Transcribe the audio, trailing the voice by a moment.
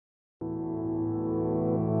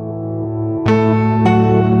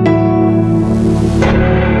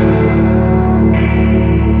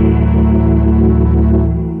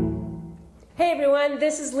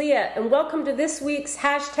this is Leah, and welcome to this week's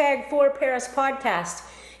 #4Paris podcast.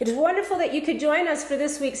 It is wonderful that you could join us for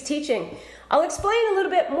this week's teaching. I'll explain a little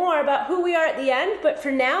bit more about who we are at the end, but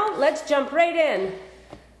for now, let's jump right in.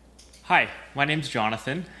 Hi, my name's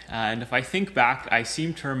Jonathan, and if I think back, I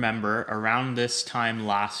seem to remember around this time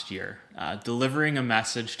last year, delivering a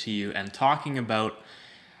message to you and talking about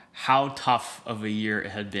how tough of a year it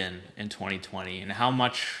had been in 2020 and how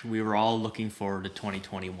much we were all looking forward to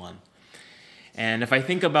 2021. And if I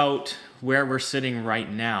think about where we're sitting right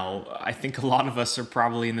now, I think a lot of us are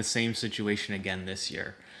probably in the same situation again this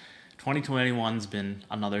year. 2021's been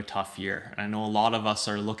another tough year. And I know a lot of us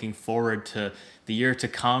are looking forward to the year to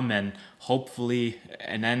come and hopefully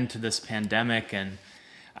an end to this pandemic. And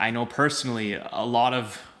I know personally a lot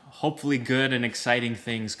of hopefully good and exciting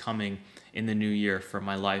things coming in the new year for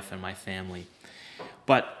my life and my family.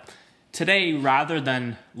 But today, rather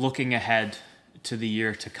than looking ahead to the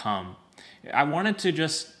year to come, I wanted to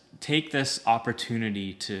just take this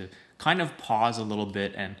opportunity to kind of pause a little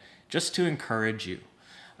bit and just to encourage you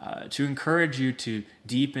to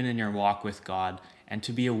deepen in your walk with God and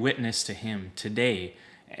to be a witness to Him today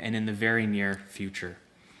and in the very near future.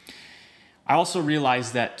 I also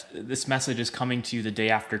realized that this message is coming to you the day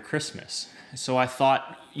after Christmas. So I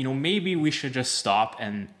thought, maybe we should just stop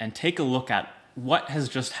and take a look at what has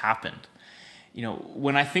just happened.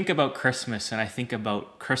 When I think about Christmas and I think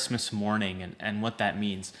about Christmas morning and what that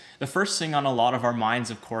means, the first thing on a lot of our minds,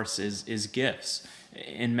 of course, is gifts.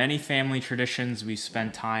 In many family traditions, we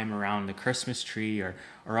spend time around the Christmas tree or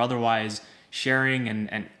otherwise sharing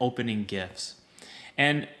and opening gifts.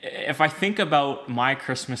 And if I think about my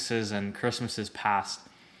Christmases and Christmases past,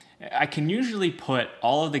 I can usually put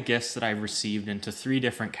all of the gifts that I've received into three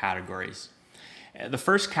different categories. The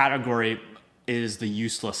first category is the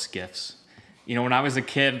useless gifts. When I was a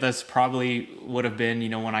kid, this probably would have been,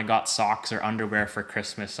 when I got socks or underwear for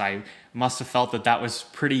Christmas. I must have felt that was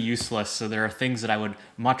pretty useless. So there are things that I would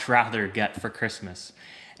much rather get for Christmas.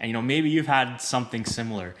 And, maybe you've had something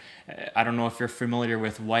similar. I don't know if you're familiar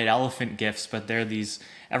with white elephant gifts, but they're these,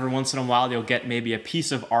 every once in a while, you'll get maybe a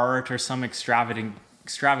piece of art or some extravagant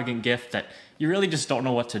gift that you really just don't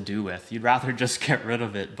know what to do with. You'd rather just get rid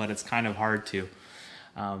of it, but it's kind of hard to.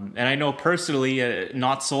 And I know personally,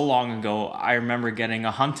 not so long ago, I remember getting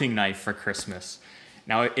a hunting knife for Christmas.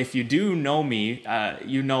 Now, if you do know me,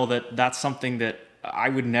 you know that that's something that I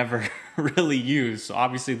would never really use. So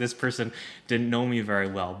obviously this person didn't know me very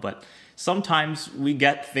well, but sometimes we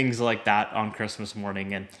get things like that on Christmas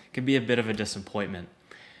morning and it can be a bit of a disappointment.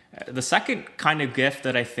 The second kind of gift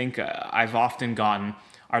that I think I've often gotten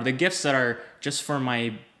are the gifts that are just for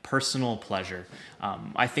my personal pleasure.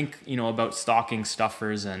 I think, about stocking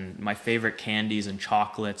stuffers and my favorite candies and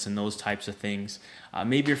chocolates and those types of things.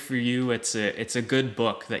 Maybe for you, it's a good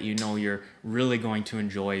book that you're really going to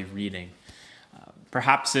enjoy reading.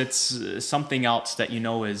 Perhaps it's something else that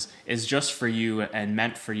is just for you and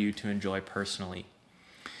meant for you to enjoy personally.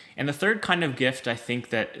 And the third kind of gift I think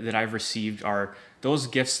that I've received are those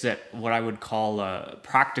gifts that what I would call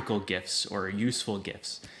practical gifts or useful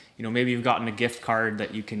gifts. Maybe you've gotten a gift card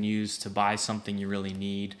that you can use to buy something you really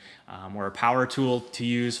need, or a power tool to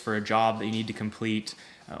use for a job that you need to complete,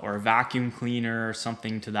 or a vacuum cleaner or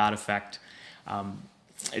something to that effect.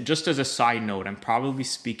 Just as a side note, I'm probably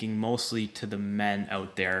speaking mostly to the men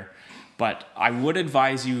out there, but I would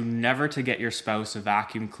advise you never to get your spouse a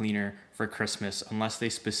vacuum cleaner for Christmas unless they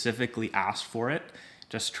specifically asked for it.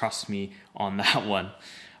 Just trust me on that one.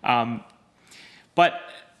 But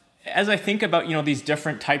as I think about, these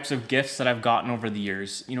different types of gifts that I've gotten over the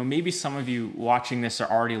years, maybe some of you watching this are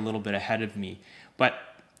already a little bit ahead of me, but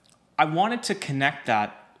I wanted to connect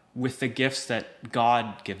that with the gifts that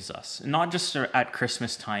God gives us, not just at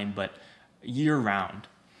Christmas time, but year round.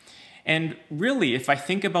 And really, if I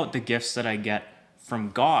think about the gifts that I get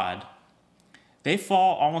from God, they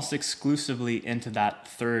fall almost exclusively into that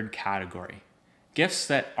third category, gifts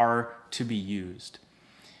that are to be used.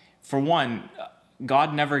 For one,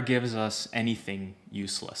 God never gives us anything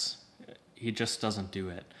useless. He just doesn't do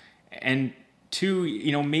it. And two,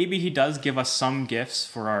 maybe He does give us some gifts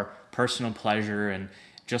for our personal pleasure and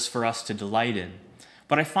just for us to delight in.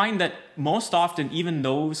 But I find that most often, even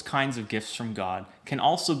those kinds of gifts from God can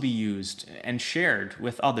also be used and shared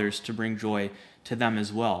with others to bring joy to them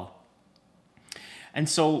as well. And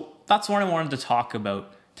so that's what I wanted to talk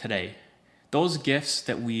about today, those gifts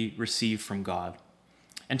that we receive from God.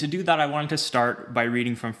 And to do that, I wanted to start by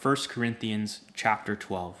reading from 1 Corinthians chapter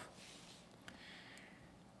 12.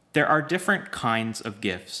 There are different kinds of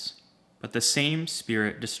gifts, but the same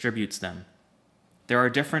Spirit distributes them. There are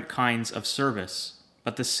different kinds of service,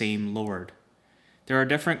 but the same Lord. There are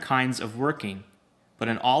different kinds of working, but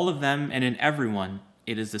in all of them and in everyone,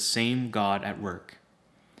 it is the same God at work.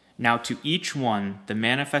 Now to each one, the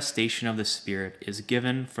manifestation of the Spirit is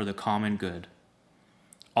given for the common good.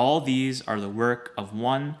 All these are the work of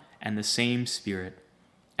one and the same Spirit,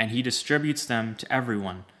 and he distributes them to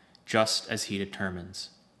everyone just as he determines.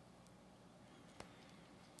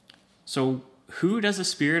 So, who does the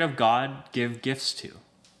Spirit of God give gifts to?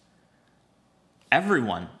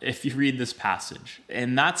 Everyone, if you read this passage.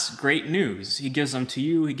 And that's great news. He gives them to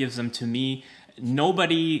you, he gives them to me.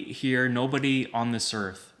 Nobody here, nobody on this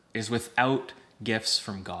earth is without gifts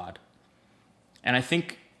from God. And I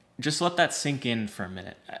think just let that sink in for a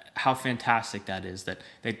minute, how fantastic that is,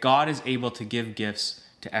 that God is able to give gifts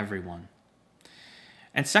to everyone.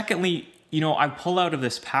 And secondly, I pull out of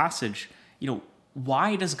this passage,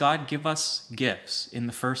 why does God give us gifts in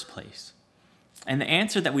the first place? And the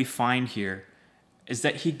answer that we find here is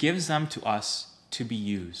that he gives them to us to be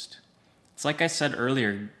used. It's like I said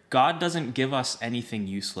earlier, God doesn't give us anything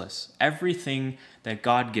useless. Everything that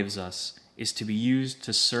God gives us is to be used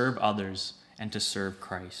to serve others and to serve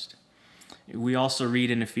Christ. We also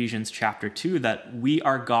read in Ephesians chapter 2 that we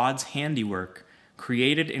are God's handiwork,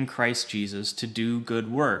 created in Christ Jesus to do good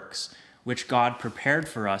works, which God prepared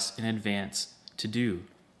for us in advance to do.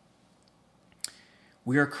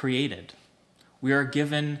 We are created. We are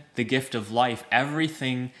given the gift of life.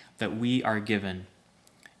 Everything that we are given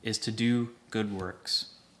is to do good works,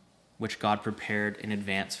 which God prepared in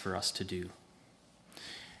advance for us to do.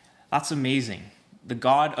 That's amazing. The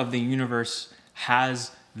God of the universe has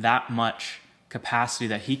that much capacity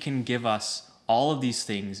that he can give us all of these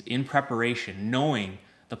things in preparation, knowing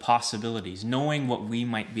the possibilities, knowing what we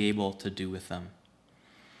might be able to do with them.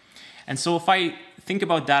 And so if I think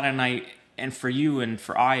about that and for you and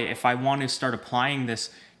if I want to start applying this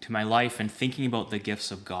to my life and thinking about the gifts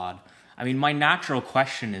of God, my natural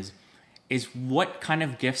question is what kind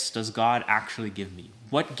of gifts does God actually give me?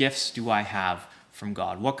 What gifts do I have from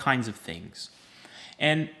God? What kinds of things?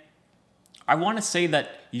 And I want to say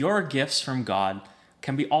that your gifts from God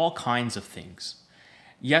can be all kinds of things.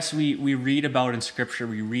 Yes, we read about in Scripture,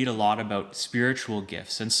 we read a lot about spiritual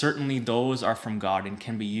gifts, and certainly those are from God and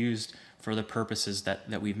can be used for the purposes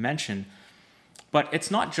that we've mentioned. But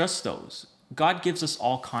it's not just those. God gives us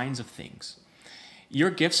all kinds of things.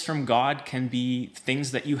 Your gifts from God can be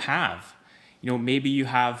things that you have. Maybe you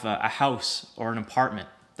have a house or an apartment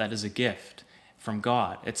that is a gift from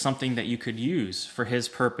God. It's something that you could use for his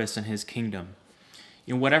purpose and his kingdom.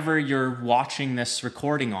 Whatever you're watching this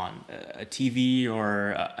recording on, a TV or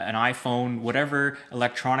an iPhone, whatever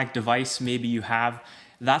electronic device maybe you have,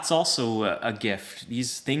 that's also a gift.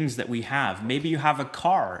 These things that we have. Maybe you have a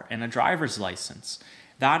car and a driver's license.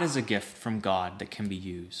 That is a gift from God that can be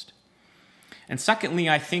used. And secondly,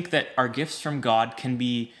 I think that our gifts from God can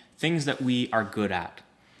be things that we are good at.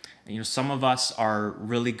 Some of us are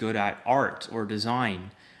really good at art or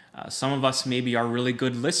design. Some of us maybe are really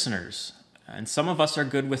good listeners. And some of us are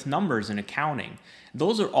good with numbers and accounting.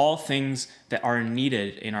 Those are all things that are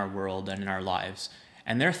needed in our world and in our lives.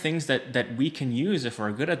 And they're things that we can use if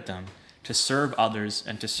we're good at them to serve others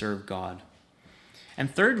and to serve God.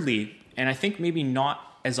 And thirdly, and I think maybe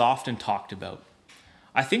not as often talked about,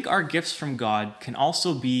 I think our gifts from God can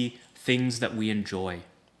also be things that we enjoy.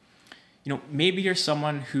 Maybe you're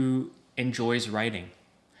someone who enjoys writing,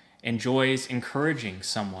 enjoys encouraging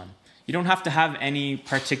someone. You don't have to have any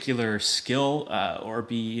particular skill or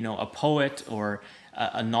be, a poet or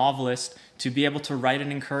a novelist to be able to write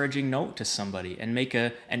an encouraging note to somebody and make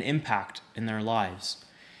an impact in their lives.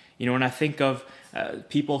 When I think of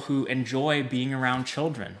people who enjoy being around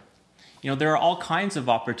children, there are all kinds of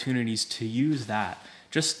opportunities to use that.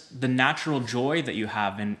 Just the natural joy that you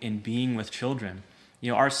have in being with children.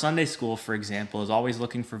 Our Sunday school, for example, is always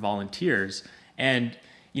looking for volunteers. And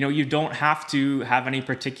you don't have to have any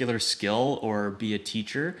particular skill or be a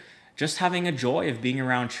teacher. Just having a joy of being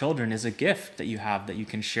around children is a gift that you have that you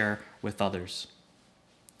can share with others.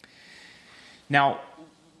 Now,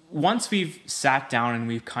 once we've sat down and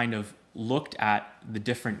we've kind of looked at the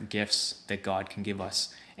different gifts that God can give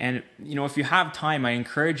us, and if you have time, I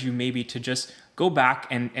encourage you maybe to just go back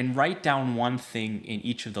and write down one thing in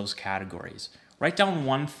each of those categories. Write down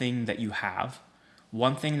one thing that you have,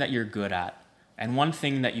 one thing that you're good at, and one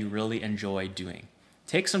thing that you really enjoy doing.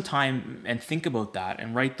 Take some time and think about that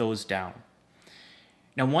and write those down.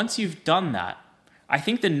 Now, once you've done that, I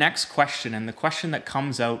think the next question, and the question that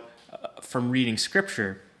comes out from reading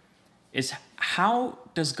Scripture, is how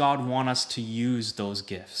does God want us to use those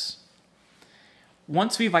gifts?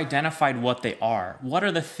 Once we've identified what they are, what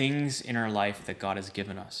are the things in our life that God has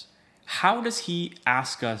given us? How does he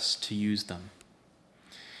ask us to use them?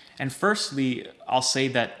 And firstly, I'll say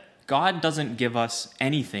that God doesn't give us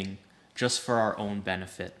anything just for our own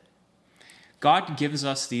benefit. God gives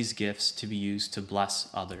us these gifts to be used to bless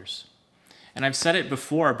others. And I've said it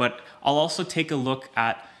before, but I'll also take a look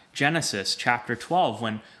at Genesis chapter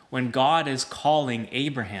 12 when God is calling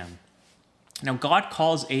Abraham. Now, God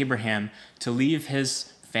calls Abraham to leave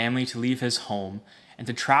his family, to leave his home, and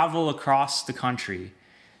to travel across the country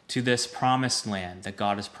to this promised land that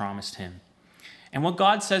God has promised him. And what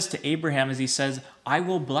God says to Abraham is he says, I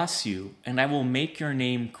will bless you, and I will make your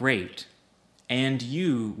name great, and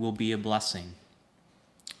you will be a blessing.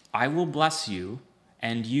 I will bless you,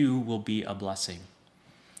 and you will be a blessing.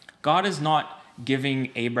 God is not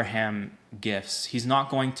giving Abraham gifts. He's not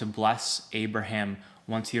going to bless Abraham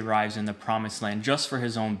once he arrives in the promised land just for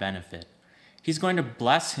his own benefit. He's going to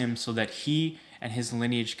bless him so that he and his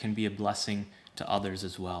lineage can be a blessing to others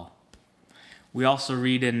as well. We also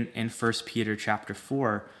read in 1 Peter chapter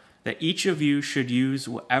 4 that each of you should use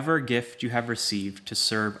whatever gift you have received to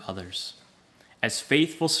serve others, as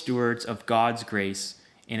faithful stewards of God's grace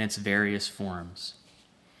in its various forms.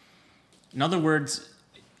 In other words,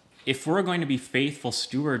 if we're going to be faithful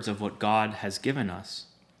stewards of what God has given us,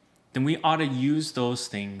 then we ought to use those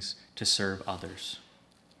things to serve others.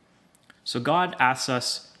 So God asks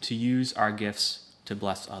us to use our gifts to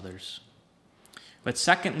bless others. But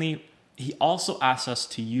secondly, he also asks us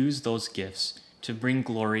to use those gifts to bring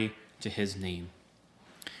glory to his name.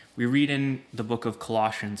 We read in the book of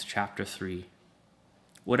Colossians chapter 3,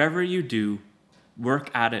 whatever you do,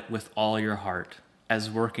 work at it with all your heart, as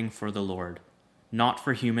working for the Lord, not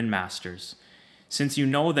for human masters, since you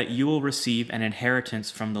know that you will receive an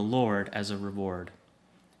inheritance from the Lord as a reward.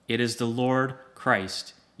 It is the Lord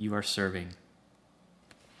Christ you are serving.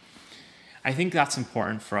 I think that's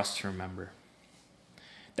important for us to remember.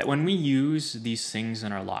 That when we use these things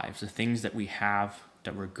in our lives, the things that we have,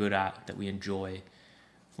 that we're good at, that we enjoy,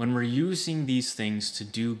 when we're using these things to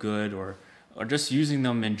do good or just using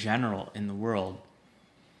them in general in the world,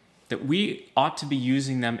 that we ought to be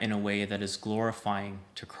using them in a way that is glorifying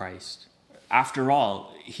to Christ. After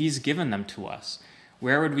all, he's given them to us.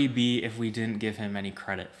 Where would we be if we didn't give him any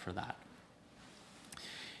credit for that?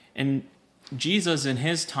 And Jesus, in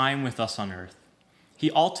his time with us on earth, he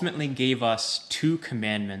ultimately gave us 2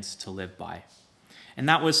 commandments to live by. And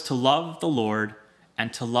that was to love the Lord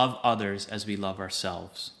and to love others as we love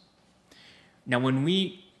ourselves. Now, when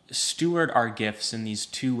we steward our gifts in these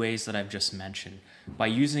 2 ways that I've just mentioned, by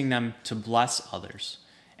using them to bless others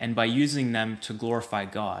and by using them to glorify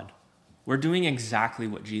God, we're doing exactly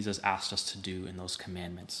what Jesus asked us to do in those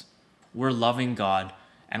commandments. We're loving God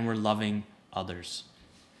and we're loving others.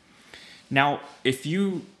 Now, if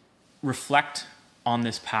you reflect on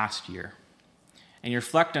this past year and you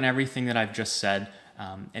reflect on everything that I've just said,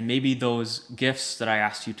 and maybe those gifts that I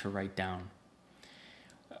asked you to write down,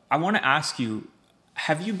 I want to ask you,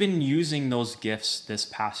 have you been using those gifts this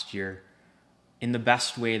past year in the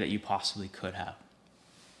best way that you possibly could have?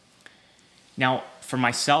 Now, for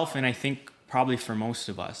myself, and I think probably for most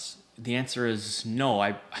of us, the answer is no.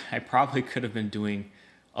 I probably could have been doing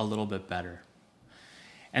a little bit better.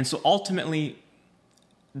 And so ultimately,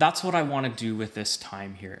 that's what I want to do with this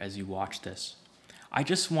time here as you watch this. I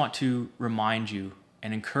just want to remind you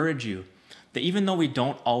and encourage you that even though we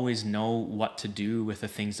don't always know what to do with the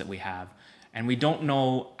things that we have, and we don't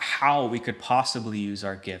know how we could possibly use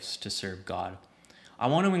our gifts to serve God, I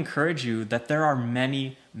want to encourage you that there are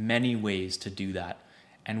many, many ways to do that.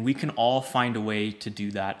 And we can all find a way to do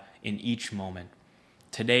that in each moment,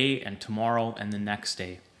 today and tomorrow and the next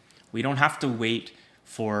day. We don't have to wait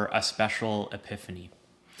for a special epiphany.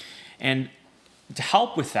 And to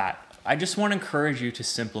help with that, I just want to encourage you to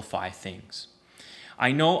simplify things.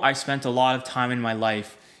 I know I spent a lot of time in my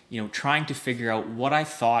life, trying to figure out what I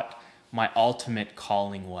thought my ultimate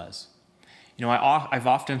calling was. I've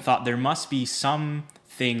often thought there must be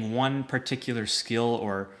something, one particular skill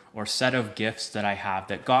or set of gifts that I have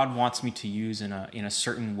that God wants me to use in a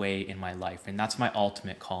certain way in my life, and that's my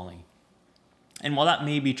ultimate calling. And while that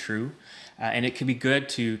may be true, and it can be good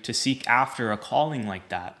to seek after a calling like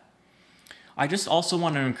that, I just also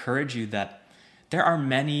want to encourage you that there are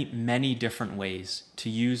many, many different ways to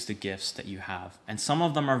use the gifts that you have, and some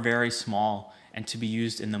of them are very small and to be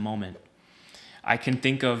used in the moment. I can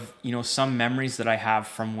think of, some memories that I have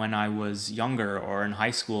from when I was younger or in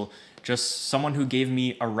high school, just someone who gave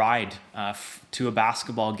me a ride to a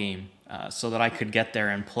basketball game so that I could get there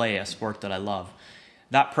and play a sport that I love.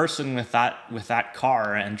 That person with that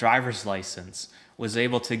car and driver's license was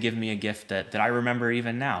able to give me a gift that I remember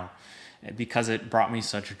even now because it brought me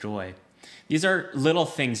such joy. These are little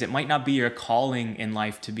things. It might not be your calling in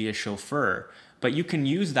life to be a chauffeur, but you can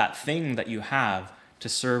use that thing that you have to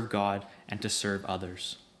serve God and to serve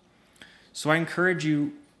others. So I encourage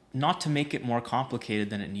you not to make it more complicated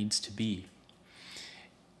than it needs to be.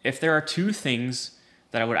 If there are 2 things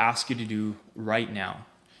that I would ask you to do right now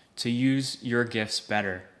to use your gifts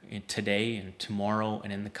better today and tomorrow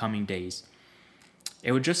and in the coming days,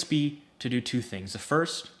 it would just be to do 2 things. The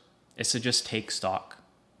first is to just take stock.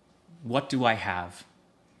 What do I have?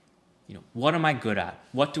 What am I good at?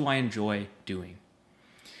 What do I enjoy doing?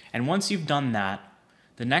 And once you've done that,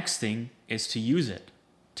 the next thing is to use it,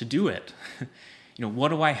 to do it. What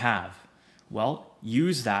do I have? Well,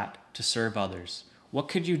 use that to serve others. What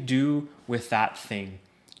could you do with that thing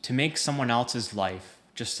to make someone else's life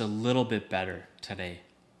just a little bit better today?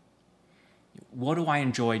 What do I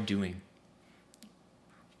enjoy doing?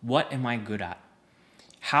 What am I good at?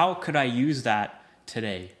 How could I use that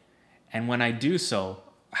today? And when I do so,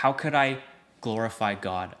 how could I glorify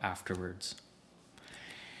God afterwards?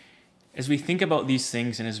 As we think about these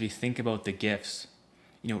things and as we think about the gifts,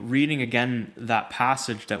 reading again that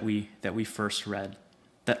passage that we first read,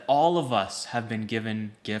 that all of us have been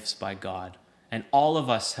given gifts by God, and all of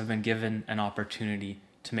us have been given an opportunity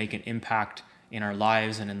to make an impact in our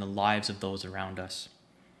lives and in the lives of those around us.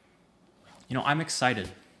 I'm excited.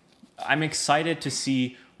 I'm excited to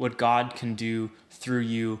see what God can do through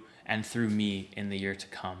you and through me in the year to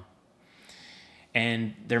come.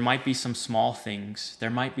 And there might be some small things, there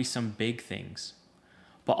might be some big things,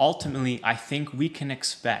 but ultimately I think we can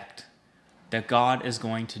expect that God is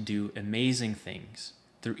going to do amazing things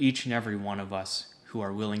through each and every one of us who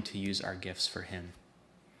are willing to use our gifts for Him.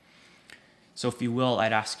 So if you will,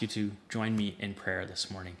 I'd ask you to join me in prayer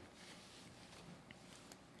this morning.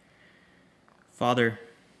 Father,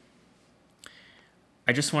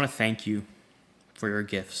 I just want to thank you for your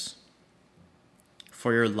gifts,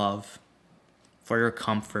 for your love, for your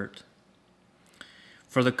comfort,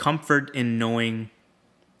 for the comfort in knowing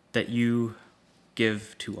that you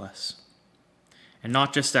give to us. And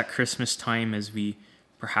not just at Christmas time as we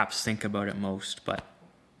perhaps think about it most, but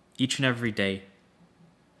each and every day.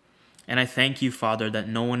 And I thank you, Father, that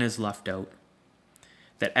no one is left out,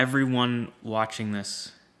 that everyone watching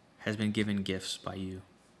this has been given gifts by you.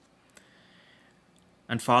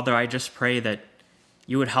 And Father, I just pray that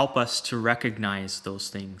you would help us to recognize those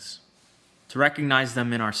things, to recognize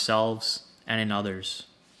them in ourselves and in others,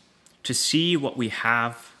 to see what we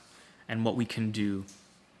have and what we can do,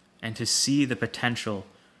 and to see the potential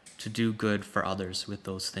to do good for others with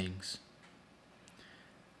those things.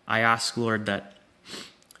 I ask, Lord, that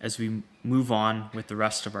as we move on with the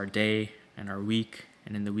rest of our day and our week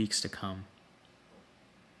and in the weeks to come,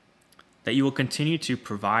 that you will continue to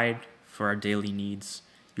provide for our daily needs.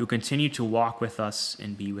 You'll continue to walk with us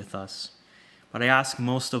and be with us. But I ask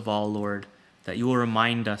most of all, Lord, that you will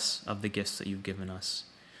remind us of the gifts that you've given us,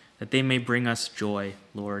 that they may bring us joy,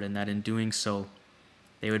 Lord, and that in doing so,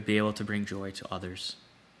 they would be able to bring joy to others.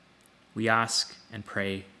 We ask and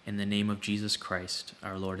pray in the name of Jesus Christ,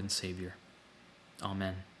 our Lord and Savior.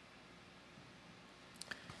 Amen.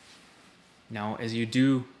 Now, as you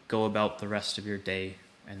do go about the rest of your day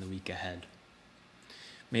and the week ahead,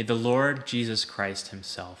 may the Lord Jesus Christ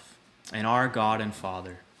himself and our God and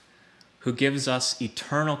Father, who gives us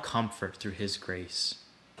eternal comfort through his grace,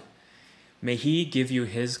 may he give you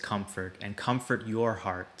his comfort and comfort your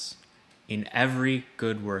hearts in every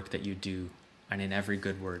good work that you do and in every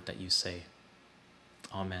good word that you say.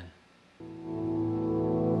 Amen.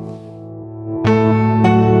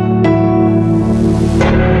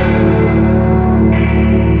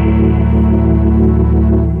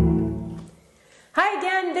 Hi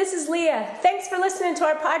again, this is Leah. Thanks for listening to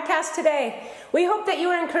our podcast today. We hope that you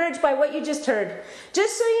were encouraged by what you just heard.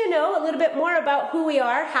 Just so you know a little bit more about who we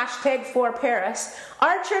are, #4Paris,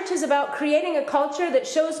 our church is about creating a culture that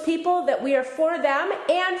shows people that we are for them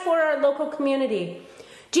and for our local community.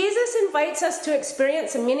 Jesus invites us to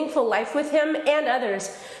experience a meaningful life with him and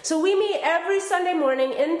others. So we meet every Sunday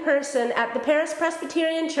morning in person at the Paris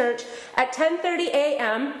Presbyterian Church at 10:30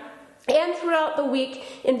 a.m. and throughout the week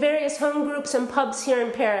in various home groups and pubs here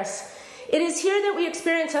in Paris. It is here that we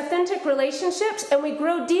experience authentic relationships and we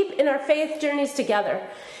grow deep in our faith journeys together.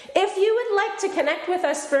 If you would like to connect with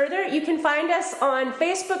us further, you can find us on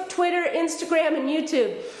Facebook, Twitter, Instagram, and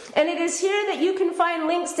YouTube. And it is here that you can find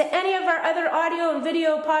links to any of our other audio and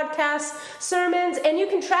video podcasts, sermons, and you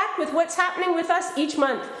can track with what's happening with us each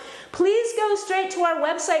month. Please go straight to our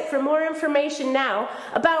website for more information now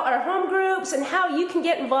about our home groups and how you can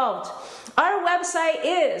get involved. Our website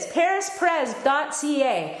is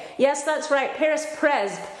parispresb.ca. Yes, that's right, Paris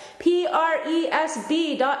Presb, Presb.ca.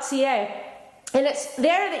 And it's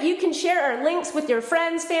there that you can share our links with your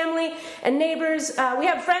friends, family, and neighbors. We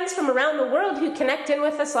have friends from around the world who connect in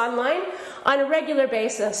with us online on a regular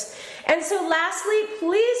basis. And so lastly,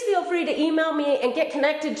 please feel free to email me and get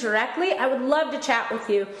connected directly. I would love to chat with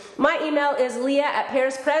you. My email is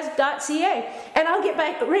leah@parispres.ca, and I'll get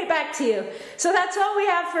right back to you. So that's all we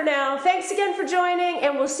have for now. Thanks again for joining,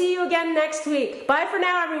 and we'll see you again next week. Bye for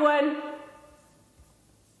now, everyone.